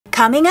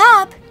Coming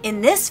up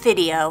in this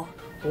video.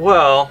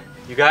 Well,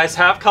 you guys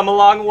have come a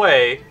long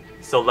way,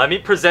 so let me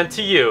present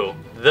to you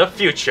the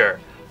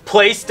future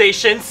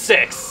PlayStation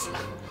 6.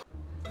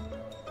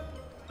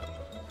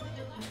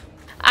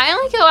 I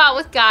only go out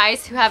with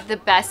guys who have the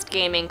best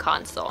gaming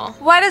console.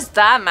 Why does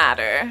that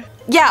matter?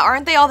 Yeah,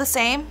 aren't they all the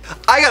same?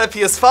 I got a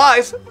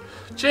PS5.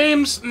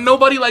 James,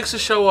 nobody likes to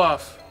show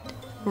off.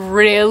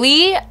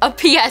 Really? A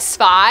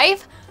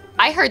PS5?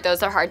 I heard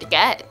those are hard to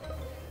get.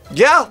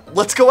 Yeah,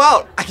 let's go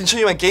out. I can show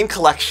you my game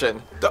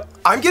collection.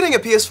 I'm getting a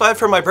PS5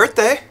 for my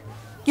birthday.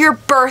 Your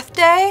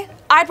birthday?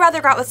 I'd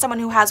rather go out with someone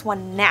who has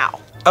one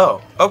now.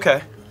 Oh,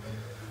 okay.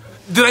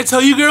 Did I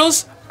tell you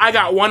girls? I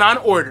got one on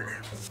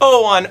order.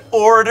 Oh, on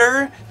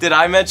order? Did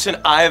I mention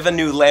I have a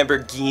new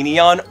Lamborghini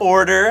on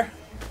order?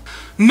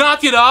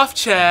 Knock it off,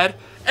 Chad.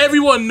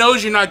 Everyone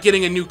knows you're not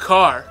getting a new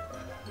car.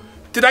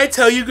 Did I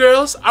tell you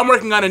girls? I'm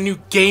working on a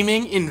new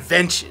gaming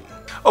invention.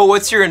 Oh,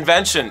 what's your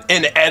invention?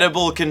 An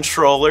edible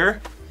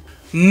controller?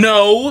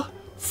 No,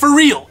 for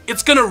real.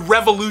 It's gonna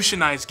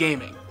revolutionize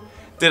gaming.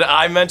 Did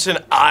I mention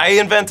I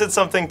invented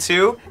something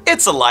too?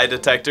 It's a lie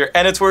detector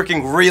and it's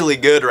working really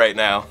good right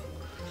now.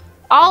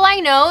 All I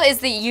know is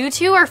that you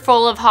two are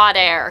full of hot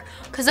air,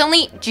 because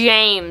only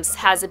James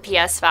has a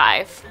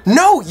PS5.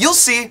 No, you'll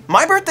see.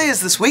 My birthday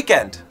is this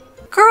weekend.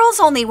 Girls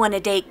only want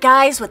to date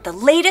guys with the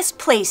latest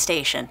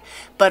PlayStation,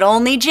 but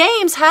only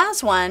James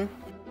has one.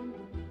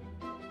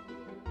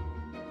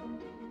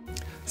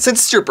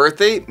 Since it's your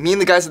birthday, me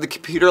and the guys at the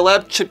computer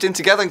lab chipped in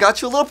together and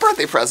got you a little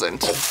birthday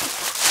present.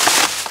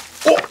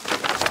 Oh,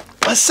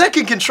 a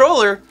second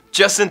controller?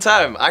 Just in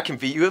time. I can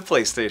beat you at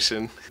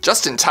PlayStation.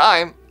 Just in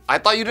time? I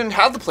thought you didn't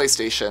have the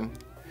PlayStation.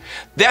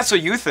 That's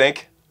what you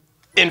think.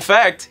 In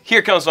fact,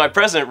 here comes my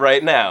present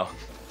right now.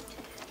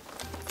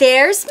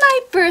 There's my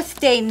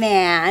birthday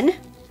man.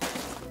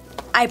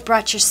 I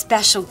brought your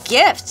special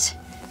gift.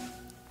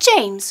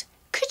 James,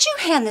 could you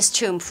hand this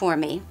to him for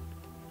me?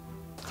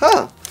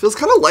 Huh, feels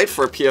kind of light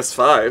for a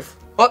PS5.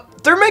 Well,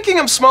 they're making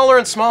them smaller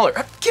and smaller.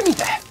 Give me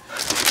that.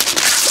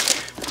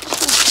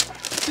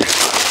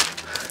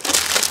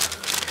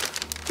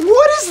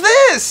 What is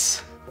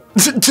this?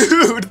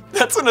 Dude,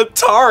 that's an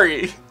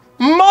Atari.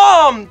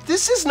 Mom,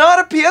 this is not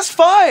a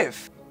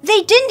PS5.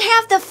 They didn't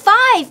have the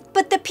 5,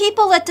 but the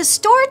people at the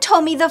store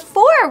told me the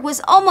 4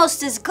 was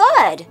almost as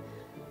good.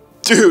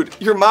 Dude,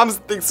 your mom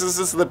thinks this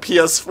is the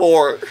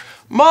PS4.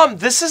 Mom,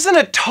 this is an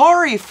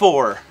Atari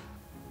 4.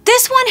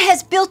 This one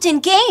has built-in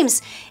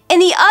games, and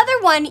the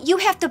other one, you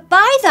have to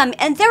buy them,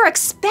 and they're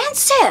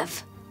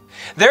expensive.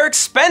 They're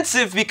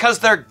expensive because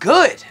they're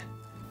good.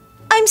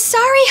 I'm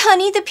sorry,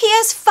 honey, the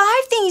PS5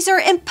 thingies are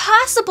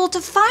impossible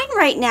to find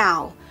right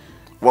now.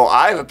 Well,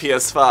 I have a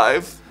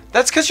PS5.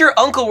 That's because your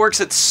uncle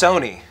works at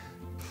Sony.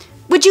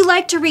 Would you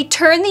like to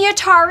return the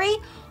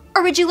Atari,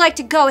 or would you like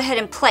to go ahead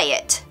and play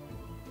it?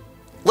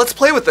 Let's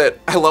play with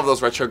it. I love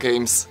those retro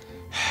games.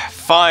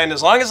 Fine,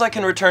 as long as I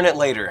can return it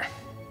later.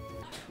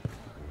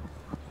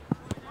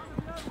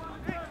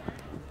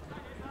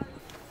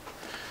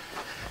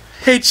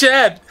 Hey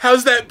Chad,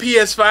 how's that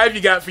PS5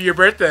 you got for your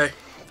birthday?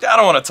 I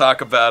don't want to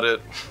talk about it.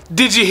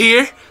 Did you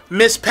hear?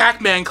 Miss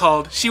Pac-Man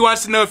called. She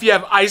wants to know if you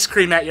have ice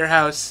cream at your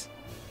house.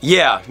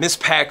 Yeah, Miss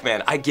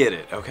Pac-Man, I get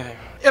it, okay?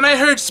 And I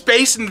heard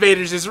Space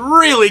Invaders is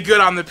really good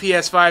on the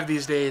PS5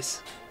 these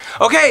days.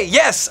 Okay,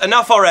 yes,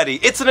 enough already.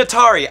 It's an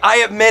Atari,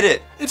 I admit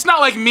it. It's not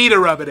like me to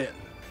rub it in.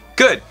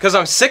 Good, because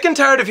I'm sick and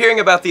tired of hearing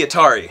about the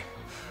Atari.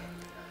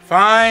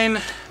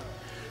 Fine.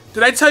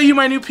 Did I tell you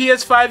my new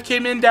PS5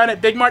 came in down at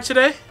Big Mart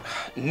today?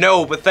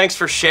 No, but thanks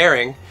for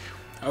sharing.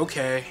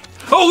 Okay.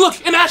 Oh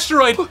look, an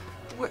asteroid!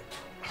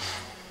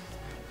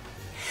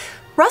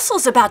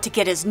 Russell's about to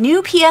get his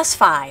new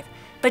PS5,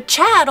 but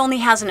Chad only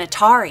has an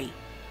Atari.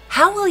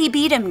 How will he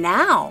beat him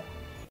now?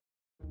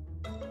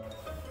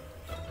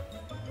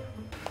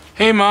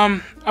 Hey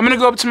Mom, I'm gonna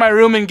go up to my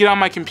room and get on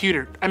my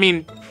computer.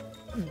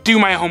 Do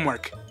my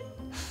homework.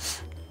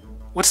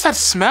 What's that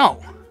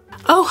smell?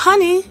 Oh,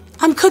 honey,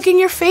 I'm cooking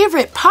your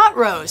favorite pot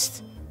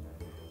roast.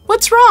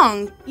 What's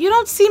wrong? You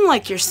don't seem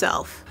like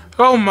yourself.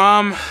 Oh,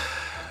 Mom.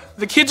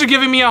 The kids are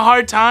giving me a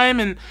hard time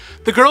and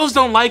the girls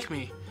don't like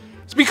me.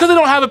 It's because I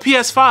don't have a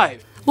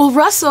PS5. Well,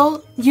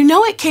 Russell, you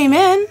know it came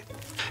in.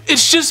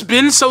 It's just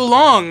been so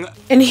long.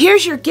 And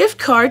here's your gift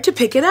card to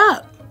pick it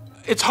up.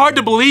 It's hard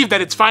to believe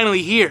that it's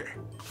finally here.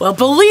 Well,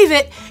 believe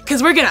it,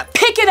 because we're gonna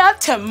pick it up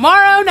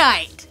tomorrow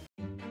night.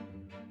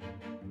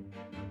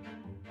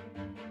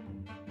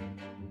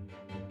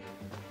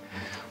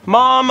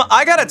 Mom,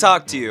 I gotta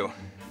talk to you.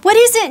 What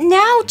is it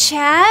now,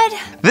 Chad?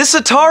 This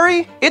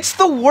Atari, it's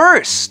the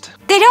worst.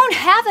 They don't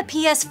have a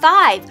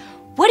PS5.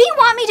 What do you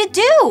want me to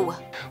do?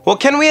 Well,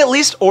 can we at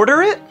least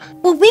order it?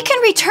 Well, we can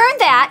return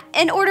that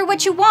and order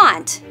what you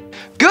want.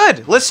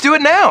 Good, let's do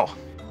it now.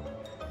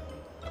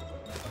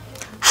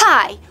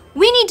 Hi,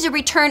 we need to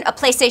return a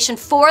PlayStation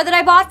 4 that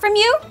I bought from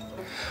you.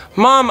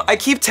 Mom, I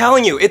keep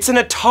telling you, it's an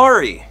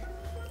Atari.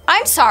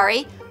 I'm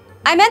sorry.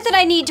 I meant that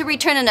I need to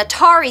return an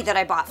Atari that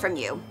I bought from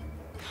you.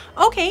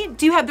 Okay,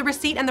 do you have the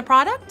receipt and the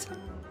product?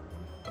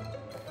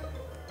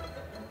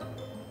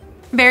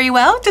 Very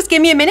well. Just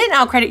give me a minute and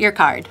I'll credit your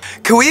card.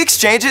 Can we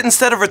exchange it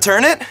instead of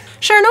return it?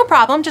 Sure, no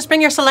problem. Just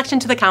bring your selection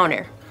to the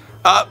counter.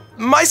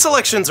 My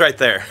selection's right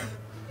there.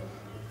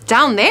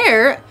 Down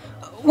there?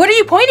 What are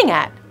you pointing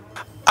at?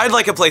 I'd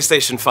like a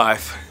PlayStation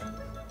 5.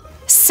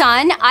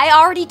 Son, I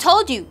already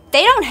told you,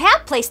 they don't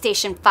have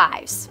PlayStation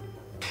 5s.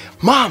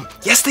 Mom,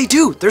 yes they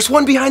do. There's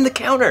one behind the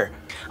counter.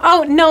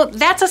 Oh, no,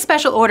 that's a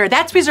special order.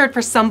 That's reserved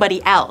for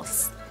somebody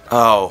else.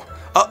 Oh,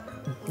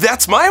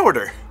 that's my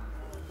order.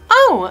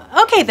 Oh,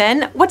 okay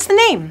then. What's the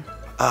name?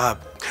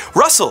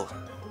 Russell.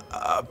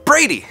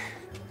 Brady.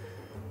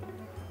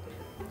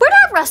 We're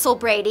not Russell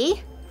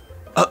Brady.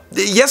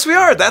 Yes we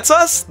are. That's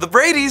us, the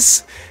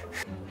Bradys.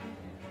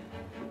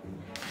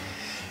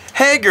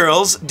 Hey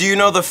girls, do you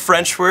know the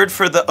French word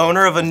for the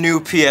owner of a new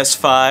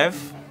PS5?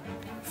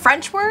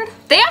 French word?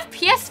 They have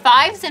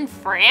PS5s in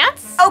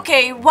France?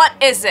 Okay, what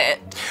is it?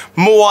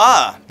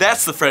 Moi.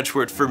 That's the French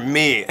word for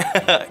me.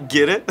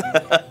 Get it?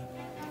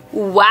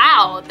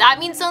 Wow, that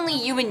means only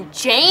you and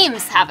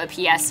James have a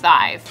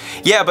PS5.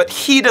 Yeah, but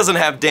he doesn't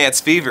have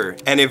Dance Fever.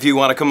 Any of you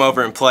want to come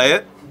over and play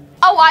it?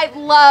 Oh, I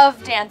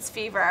love Dance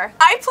Fever.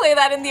 I play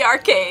that in the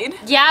arcade.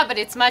 Yeah, but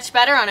it's much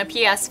better on a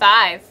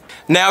PS5.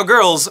 Now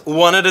girls,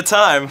 one at a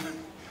time.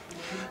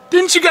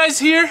 Didn't you guys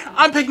hear?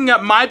 I'm picking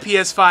up my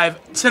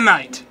PS5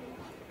 tonight.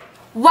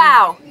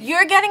 Wow,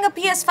 you're getting a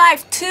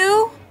PS5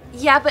 too?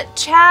 Yeah, but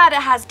Chad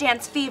has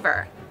Dance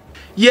Fever.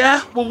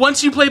 Yeah, well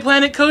once you play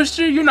Planet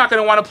Coaster, you're not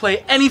gonna want to play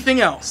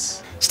anything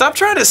else. Stop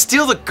trying to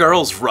steal the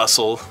girls,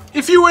 Russell.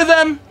 If you were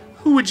them,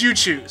 who would you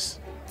choose?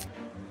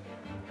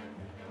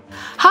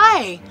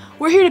 Hi,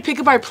 we're here to pick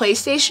up our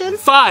PlayStation.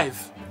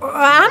 5.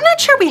 I'm not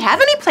sure we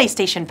have any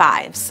PlayStation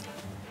 5s.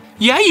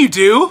 Yeah, you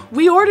do.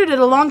 We ordered it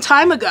a long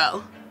time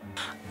ago.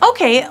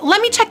 Okay,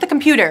 let me check the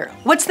computer.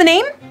 What's the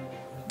name?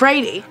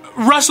 Brady.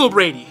 Russell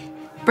Brady.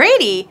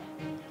 Brady?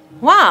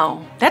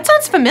 Wow, that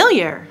sounds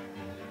familiar.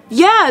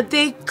 Yeah,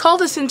 they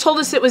called us and told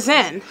us it was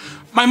in.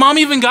 My mom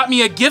even got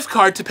me a gift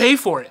card to pay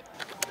for it.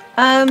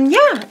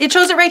 Yeah, it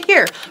shows it right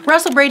here.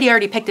 Russell Brady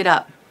already picked it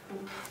up.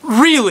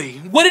 Really?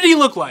 What did he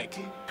look like?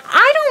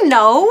 I don't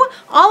know.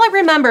 All I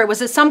remember was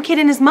that some kid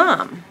and his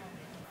mom.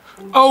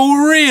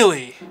 Oh,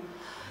 really?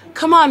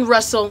 Come on,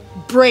 Russell.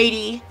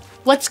 Brady.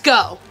 Let's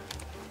go.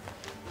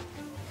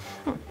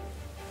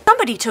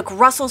 Somebody took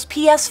Russell's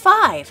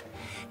PS5.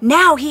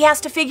 Now he has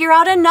to figure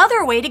out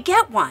another way to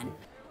get one.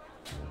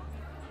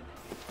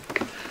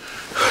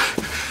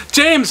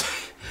 James,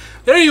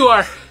 there you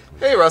are.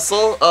 Hey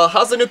Russell,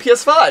 how's the new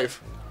PS5?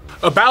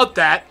 About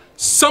that,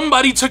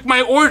 somebody took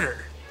my order.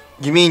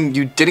 You mean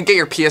you didn't get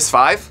your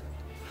PS5?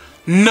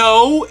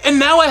 No, and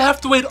now I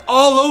have to wait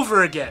all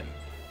over again.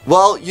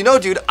 Well, you know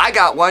dude, I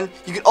got one.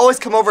 You can always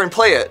come over and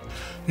play it.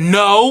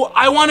 No,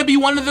 I want to be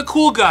one of the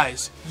cool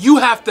guys. You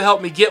have to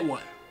help me get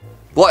one.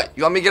 What,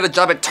 you want me to get a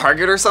job at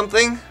Target or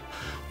something?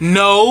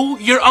 No,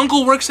 your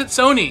uncle works at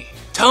Sony.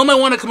 Tell him I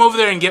want to come over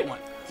there and get one.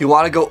 You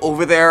want to go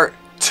over there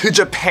to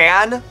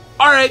Japan?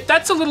 Alright,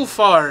 that's a little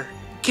far.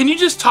 Can you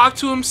just talk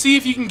to him, see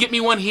if you can get me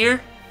one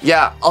here?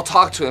 Yeah, I'll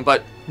talk to him,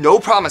 but no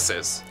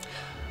promises.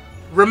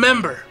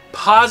 Remember,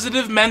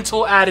 positive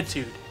mental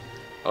attitude.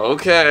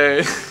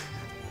 Okay.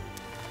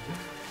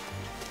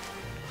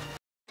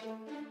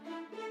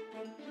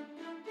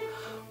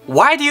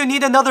 Why do you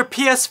need another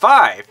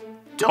PS5?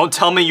 Don't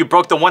tell me you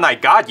broke the one I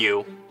got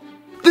you.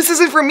 This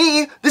isn't for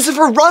me, this is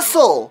for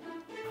Russell.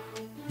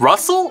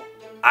 Russell?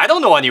 I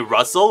don't know any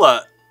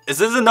Russell. Is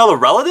this another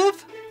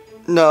relative?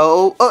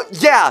 No,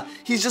 yeah,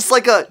 he's just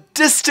like a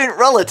distant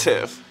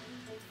relative.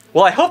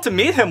 Well, I hope to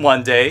meet him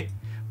one day,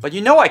 but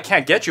you know I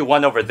can't get you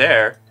one over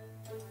there.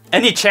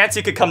 Any chance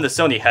you could come to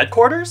Sony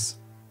headquarters?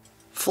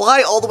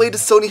 Fly all the way to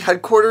Sony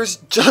headquarters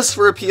just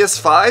for a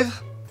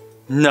PS5?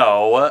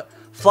 No,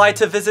 fly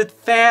to visit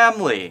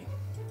family.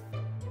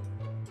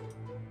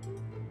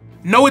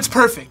 No, it's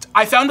perfect.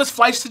 I found us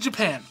flights to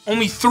Japan.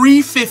 Only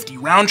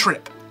 $350 round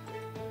trip.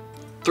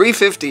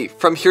 $350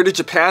 from here to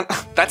Japan?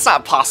 That's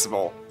not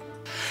possible.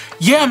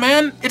 Yeah,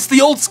 man, it's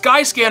the old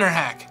Skyscanner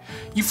hack.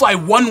 You fly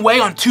one way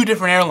on 2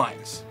 different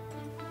airlines.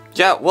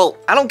 Yeah, well,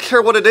 I don't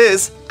care what it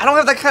is. I don't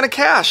have that kind of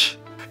cash.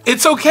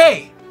 It's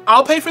okay.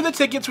 I'll pay for the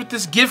tickets with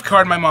this gift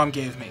card my mom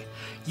gave me.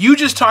 You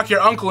just talk your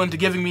uncle into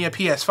giving me a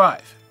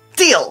PS5.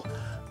 Deal!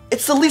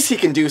 It's the least he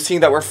can do, seeing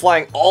that we're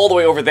flying all the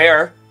way over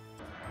there.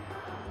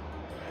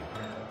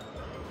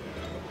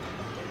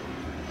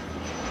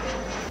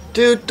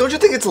 Dude, don't you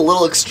think it's a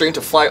little extreme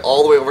to fly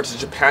all the way over to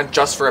Japan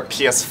just for a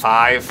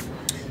PS5?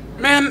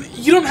 Man,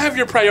 you don't have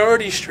your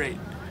priorities straight.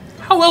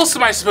 How else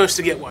am I supposed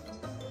to get one?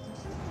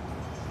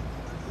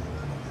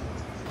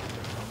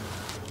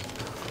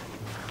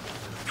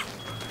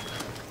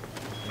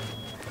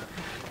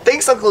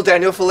 Thanks, Uncle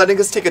Daniel, for letting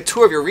us take a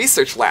tour of your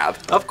research lab.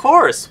 Of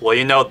course. Well,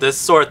 you know, this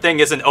sort of thing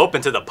isn't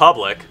open to the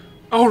public.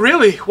 Oh,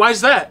 really? Why's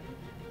that?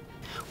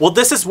 Well,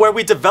 this is where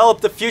we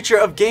develop the future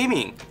of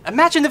gaming.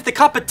 Imagine if the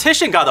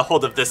competition got a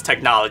hold of this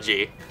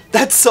technology.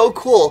 That's so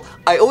cool.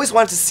 I always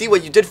wanted to see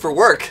what you did for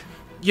work.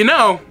 You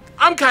know,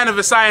 I'm kind of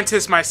a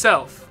scientist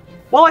myself.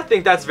 Well, I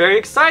think that's very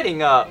exciting,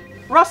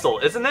 Russell,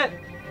 isn't it?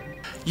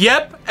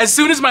 Yep, as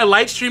soon as my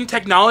Lightstream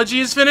technology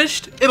is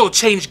finished, it'll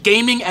change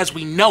gaming as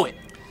we know it.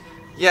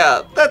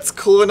 Yeah, that's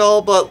cool and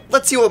all, but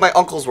let's see what my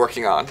uncle's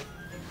working on.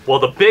 Well,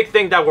 the big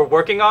thing that we're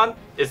working on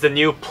is the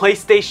new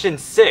PlayStation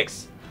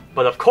 6.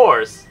 But of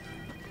course,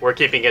 we're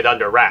keeping it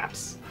under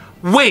wraps.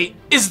 Wait,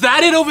 is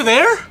that it over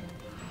there?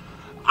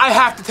 I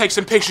have to take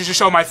some pictures to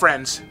show my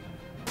friends.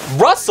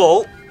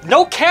 Russell,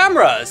 no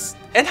cameras!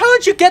 And how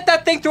did you get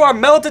that thing through our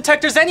metal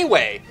detectors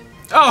anyway?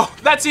 Oh,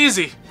 that's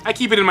easy. I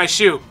keep it in my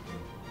shoe.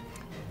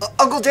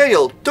 Uncle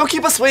Daniel, don't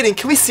keep us waiting.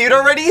 Can we see it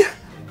already?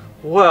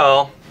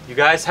 Well, you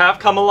guys have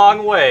come a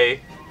long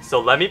way, so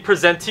let me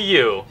present to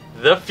you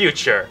the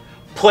future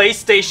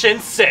PlayStation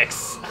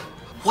 6.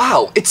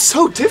 Wow, it's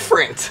so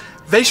different.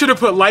 They should have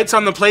put lights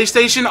on the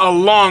PlayStation a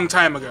long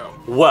time ago.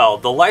 Well,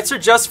 the lights are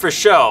just for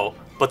show,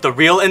 but the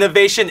real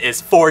innovation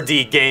is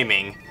 4D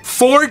gaming.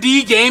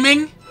 4D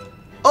gaming?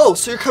 Oh,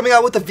 so you're coming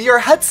out with a VR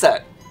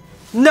headset?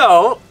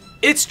 No,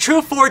 it's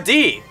true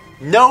 4D.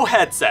 No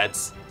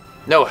headsets.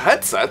 No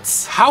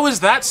headsets? How is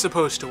that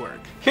supposed to work?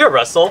 Here,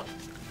 Russell.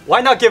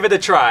 Why not give it a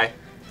try?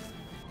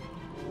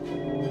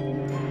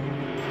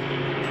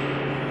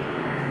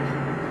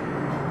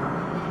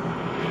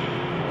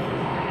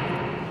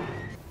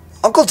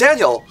 Uncle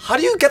Daniel, how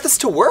do you get this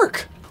to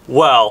work?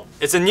 Well,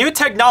 it's a new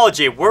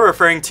technology we're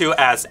referring to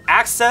as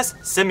access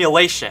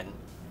simulation.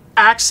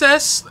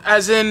 Access,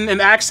 as in an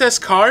access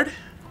card?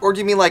 Or do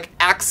you mean like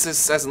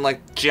axis as in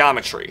like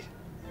geometry?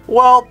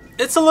 Well,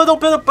 it's a little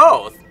bit of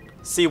both.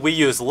 See, we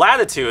use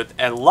latitude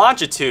and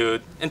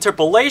longitude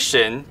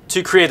interpolation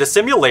to create a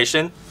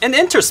simulation in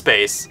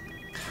interspace.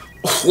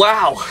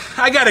 Wow,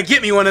 I gotta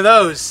get me one of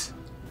those.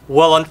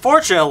 Well,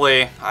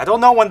 unfortunately, I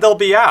don't know when they'll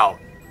be out.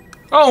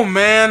 Oh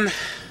man.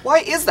 Why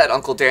is that,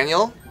 Uncle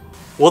Daniel?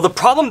 Well, the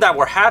problem that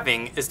we're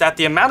having is that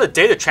the amount of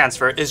data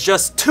transfer is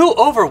just too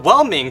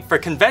overwhelming for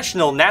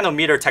conventional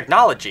nanometer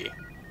technology.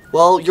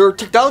 Well, your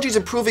technology's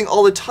improving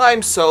all the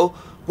time, so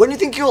when do you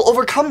think you'll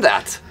overcome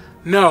that?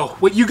 No,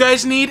 what you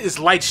guys need is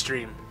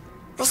Lightstream.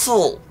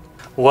 Russell.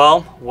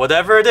 Well,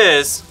 whatever it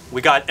is,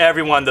 we got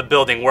everyone in the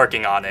building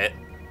working on it.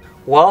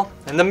 Well,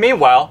 in the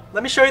meanwhile,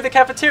 let me show you the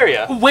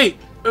cafeteria. Oh, wait,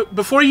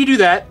 before you do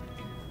that,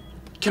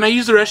 can I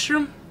use the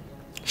restroom?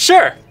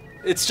 Sure,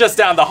 it's just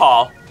down the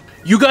hall.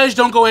 You guys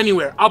don't go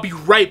anywhere. I'll be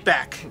right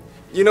back.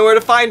 You know where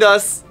to find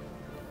us.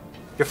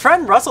 Your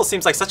friend Russell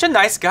seems like such a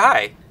nice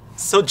guy.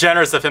 So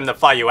generous of him to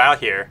fly you out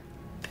here.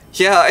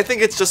 Yeah, I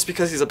think it's just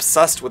because he's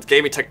obsessed with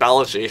gaming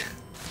technology.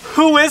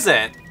 Who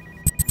isn't?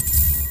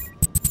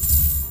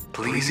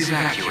 Please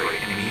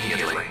evacuate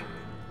immediately.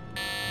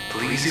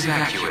 Please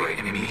evacuate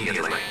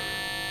immediately.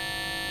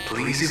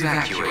 Please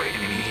evacuate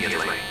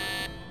immediately.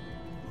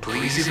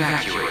 Please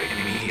evacuate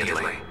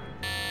immediately.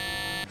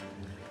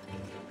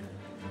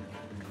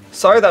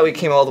 Sorry that we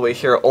came all the way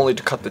here only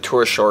to cut the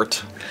tour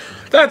short.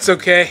 That's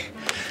okay.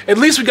 At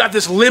least we got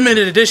this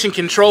limited edition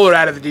controller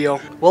out of the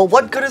deal. Well,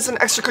 what good is an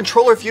extra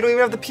controller if you don't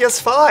even have the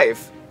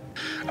PS5?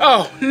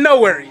 Oh,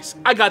 no worries.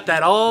 I got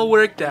that all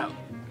worked out.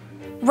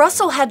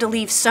 Russell had to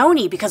leave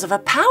Sony because of a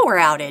power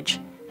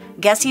outage.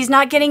 Guess he's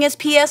not getting his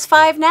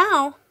PS5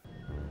 now.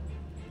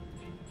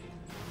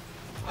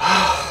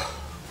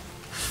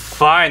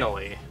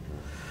 Finally.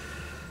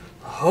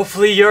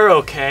 Hopefully you're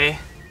okay.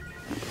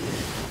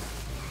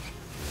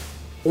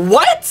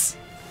 What?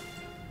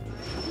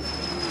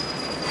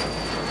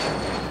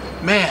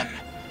 Man,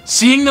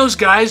 seeing those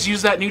guys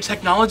use that new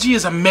technology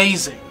is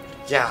amazing.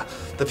 Yeah,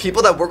 the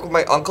people that work with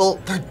my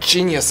uncle, they're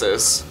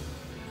geniuses.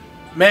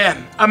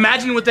 Man,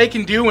 imagine what they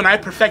can do when I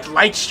perfect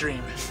Lightstream.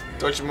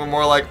 Don't you mean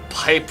more like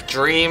pipe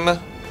dream?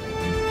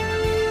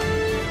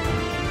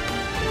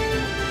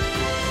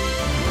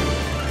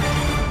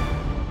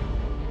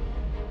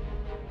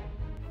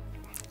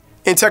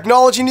 In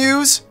technology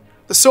news,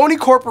 the Sony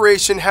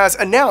Corporation has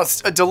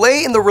announced a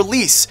delay in the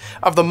release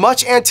of the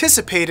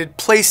much-anticipated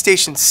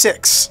PlayStation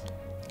 6.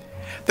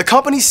 The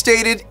company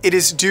stated it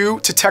is due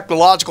to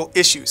technological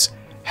issues.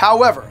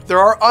 However, there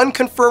are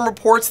unconfirmed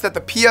reports that the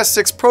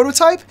PS6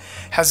 prototype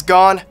has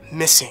gone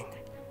missing.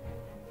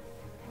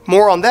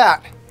 More on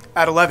that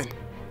at 11.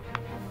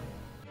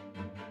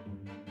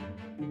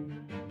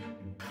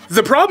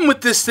 The problem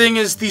with this thing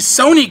is these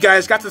Sony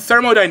guys got the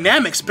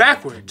thermodynamics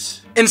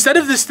backwards. Instead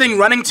of this thing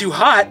running too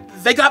hot,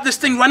 they got this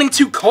thing running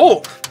too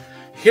cold.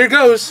 Here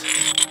goes.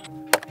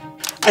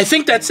 I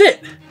think that's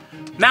it.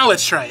 Now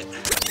let's try it.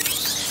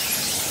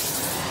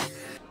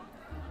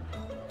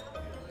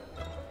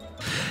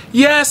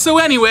 Yeah, so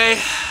anyway,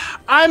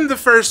 I'm the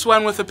first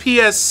one with a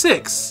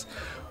PS6.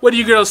 What do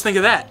you girls think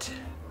of that?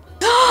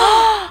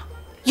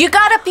 You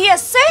got a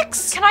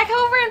PS6? Can I come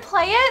over and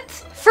play it?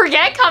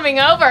 Forget coming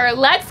over.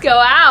 Let's go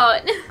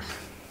out.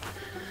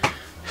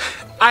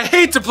 I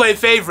hate to play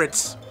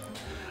favorites.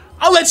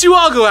 I'll let you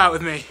all go out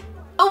with me.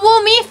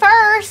 Well, me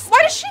first.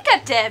 Why does she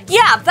get dibs?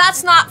 Yeah,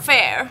 that's not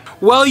fair.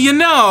 Well, you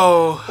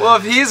know. Well,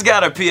 if he's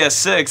got a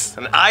PS6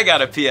 and I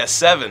got a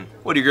PS7,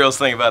 what do you girls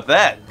think about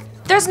that?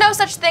 There's no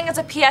such thing as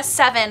a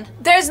PS7.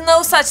 There's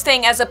no such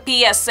thing as a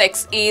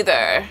PS6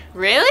 either.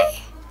 Really?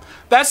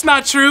 That's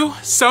not true.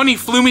 Sony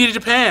flew me to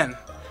Japan.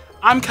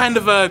 I'm kind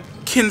of a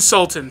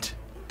consultant.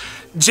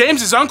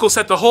 James's uncle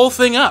set the whole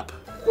thing up.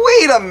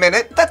 Wait a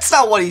minute, that's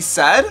not what he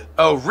said.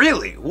 Oh,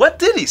 really? What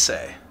did he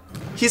say?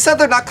 He said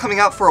they're not coming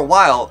out for a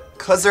while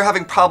because they're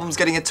having problems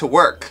getting it to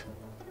work.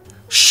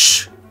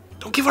 Shh!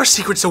 Don't give our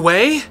secrets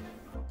away.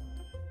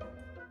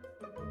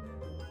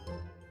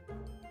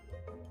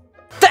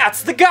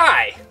 That's the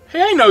guy!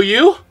 Hey, I know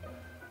you.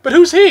 But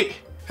who's he?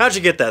 How'd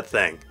you get that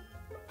thing?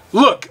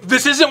 Look,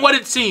 this isn't what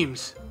it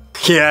seems.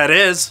 Yeah, it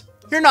is.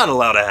 You're not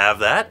allowed to have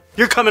that.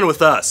 You're coming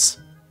with us.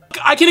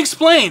 I can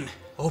explain.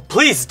 Oh,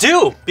 please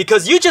do,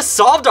 because you just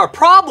solved our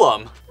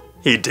problem.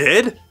 He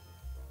did?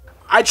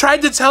 I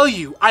tried to tell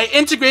you, I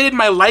integrated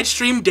my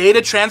Lightstream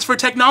data transfer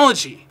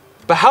technology.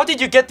 But how did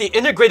you get the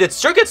integrated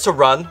circuits to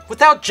run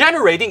without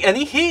generating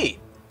any heat?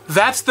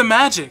 That's the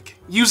magic,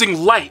 using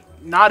light,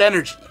 not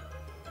energy.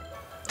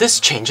 This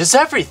changes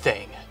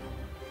everything.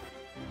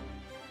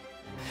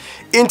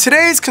 In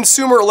today's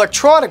consumer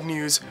electronic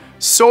news,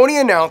 Sony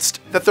announced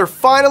that they're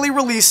finally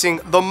releasing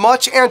the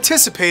much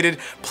anticipated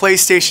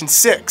PlayStation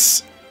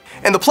 6.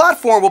 And the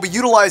platform will be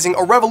utilizing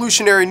a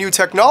revolutionary new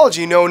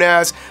technology known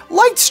as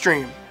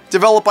Lightstream,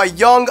 developed by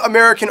young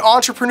American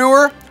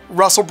entrepreneur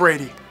Russell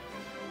Brady.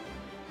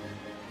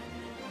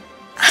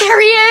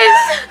 There he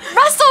is!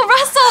 Russell!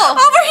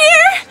 Over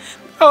here!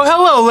 Oh,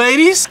 hello,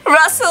 ladies.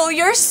 Russell,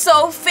 you're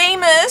so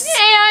famous.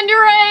 And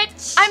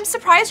rich. I'm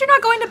surprised you're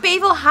not going to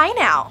Bayville High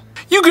now.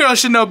 You girls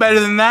should know better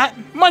than that.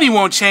 Money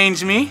won't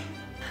change me.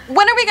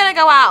 When are we gonna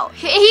go out?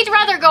 He'd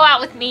rather go out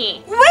with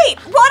me. Wait,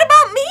 what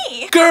about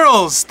me?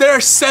 Girls, there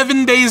are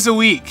 7 days a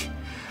week.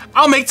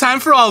 I'll make time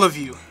for all of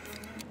you.